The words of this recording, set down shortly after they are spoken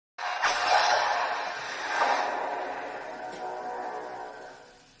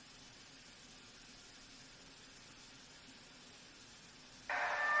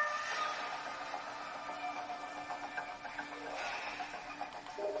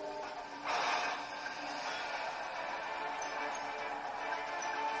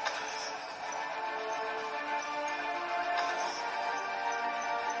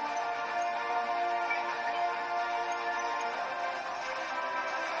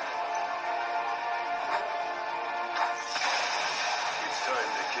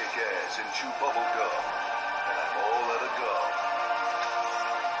this and chew bubble gum. And I'm all out of gum.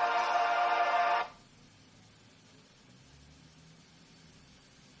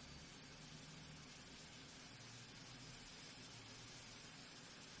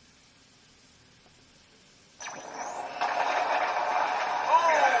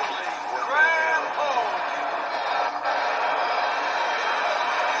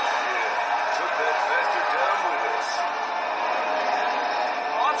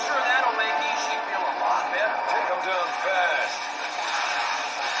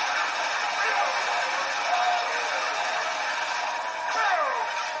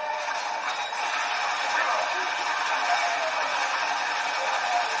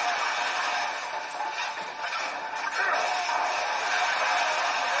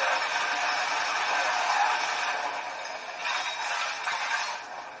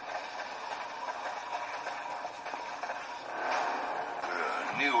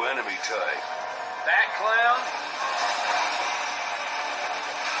 New enemy type. That clown?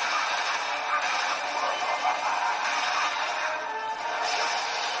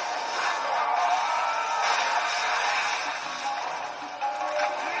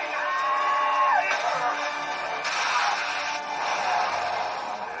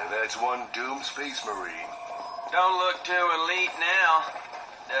 That's one doomed space marine. Don't look too elite now,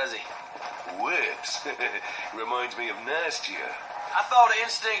 does he? Whips. Reminds me of Nastia. I thought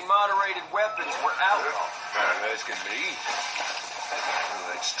instinct-moderated weapons were outlawed. Asking me?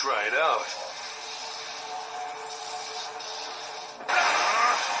 Let's try it out.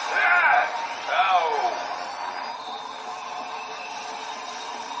 Ow!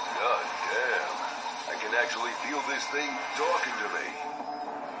 God damn. I can actually feel this thing talking to me.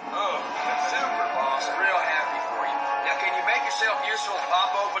 Oh, super, boss. Real happy for you. Now, can you make yourself useful and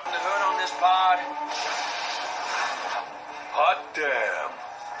pop open the hood on this pod? Hot damn.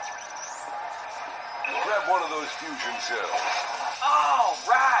 Grab one of those fusion cells. Oh,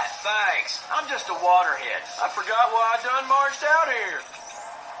 right, thanks. I'm just a waterhead. I forgot why I done marched out here.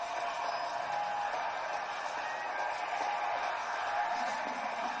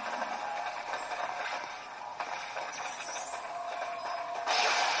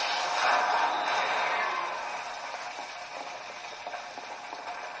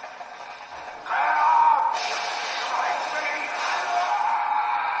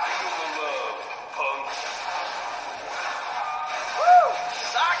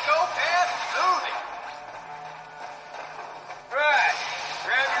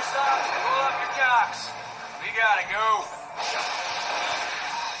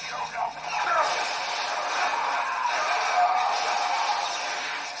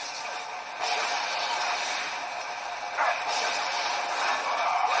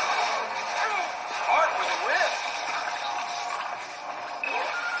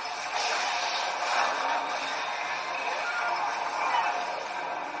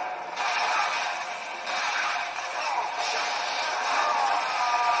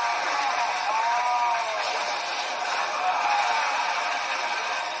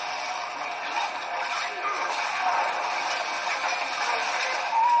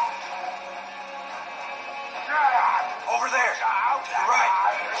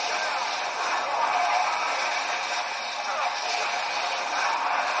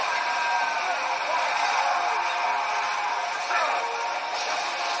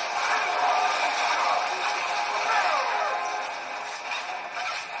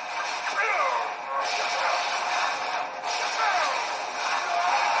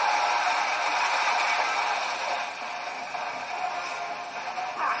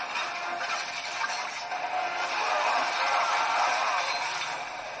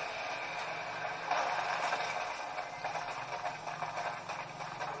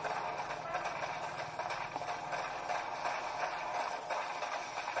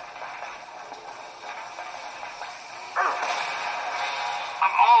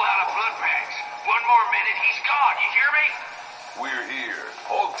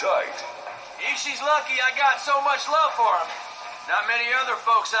 She's lucky I got so much love for him. Not many other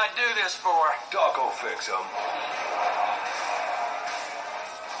folks I'd do this for. Doc will fix him.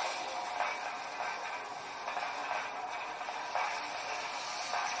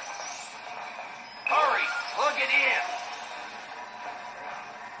 Hurry, plug it in.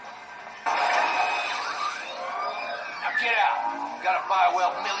 Now get out. Gotta buy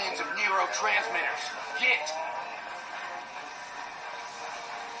well millions of neurotransmitters. Get.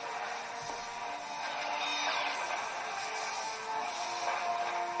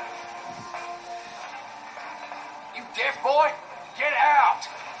 Deaf boy, get out!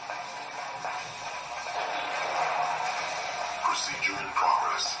 Procedure in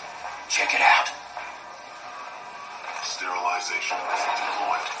progress. Check it out. Sterilization is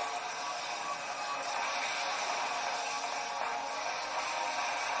deployed.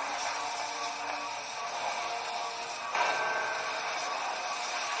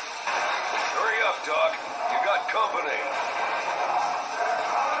 Hurry up, Doc. You got company.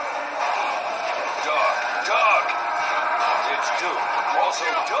 Doc! It's Duke. Also,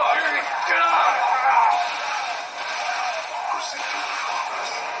 Doc! Procedure in progress. No! Procedure in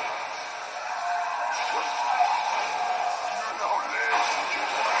progress.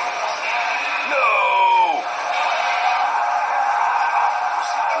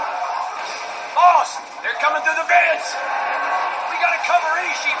 Boss, they're coming through the vents. We gotta cover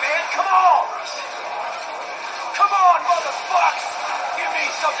Ishii, man. Come on. Come on, motherfuckers. Give me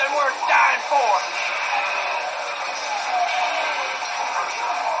something worth dying for.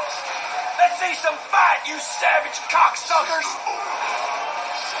 Let's see some fight, you savage cocksuckers!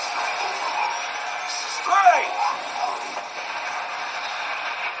 Great!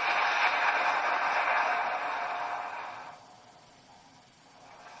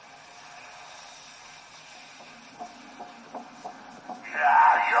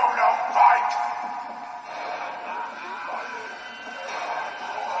 Yeah, you don't fight!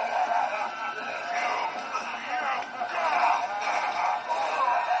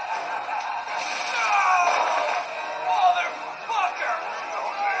 Motherfucker!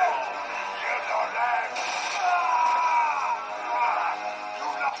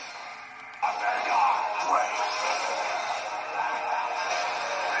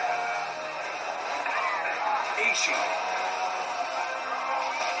 Ishii.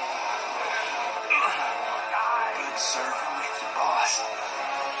 Good serving with you, boss.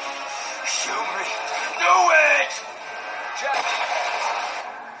 Shoot me. Do it! Jack.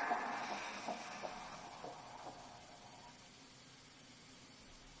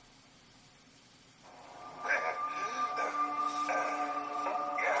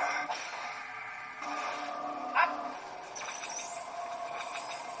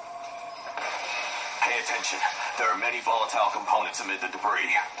 Pay attention. There are many volatile components amid the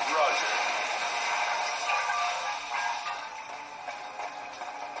debris. Roger.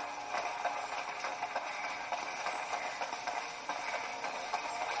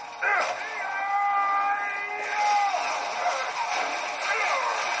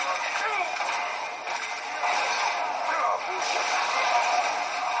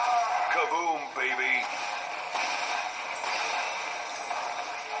 Kaboom, baby.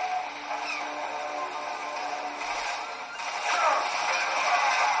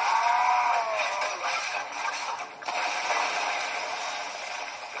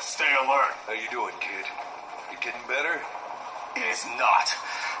 Stay alert. How you doing, kid? You getting better? It is not.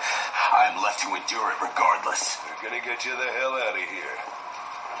 I am left to endure it regardless. We're gonna get you the hell out of here.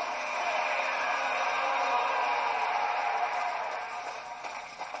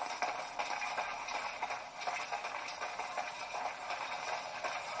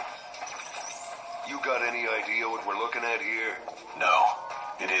 You got any idea what we're looking at here? No.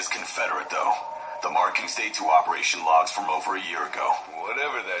 It is Confederate, though. The markings date to operation logs from over a year ago.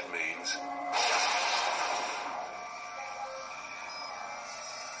 Whatever that means.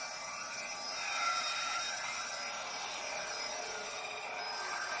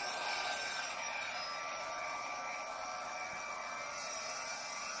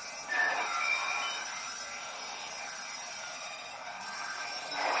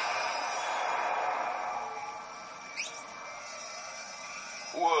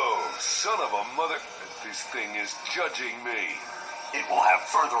 Whoa, son of a mother... This thing is judging me. It will have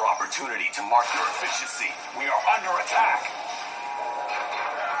further opportunity to mark your efficiency. We are under attack.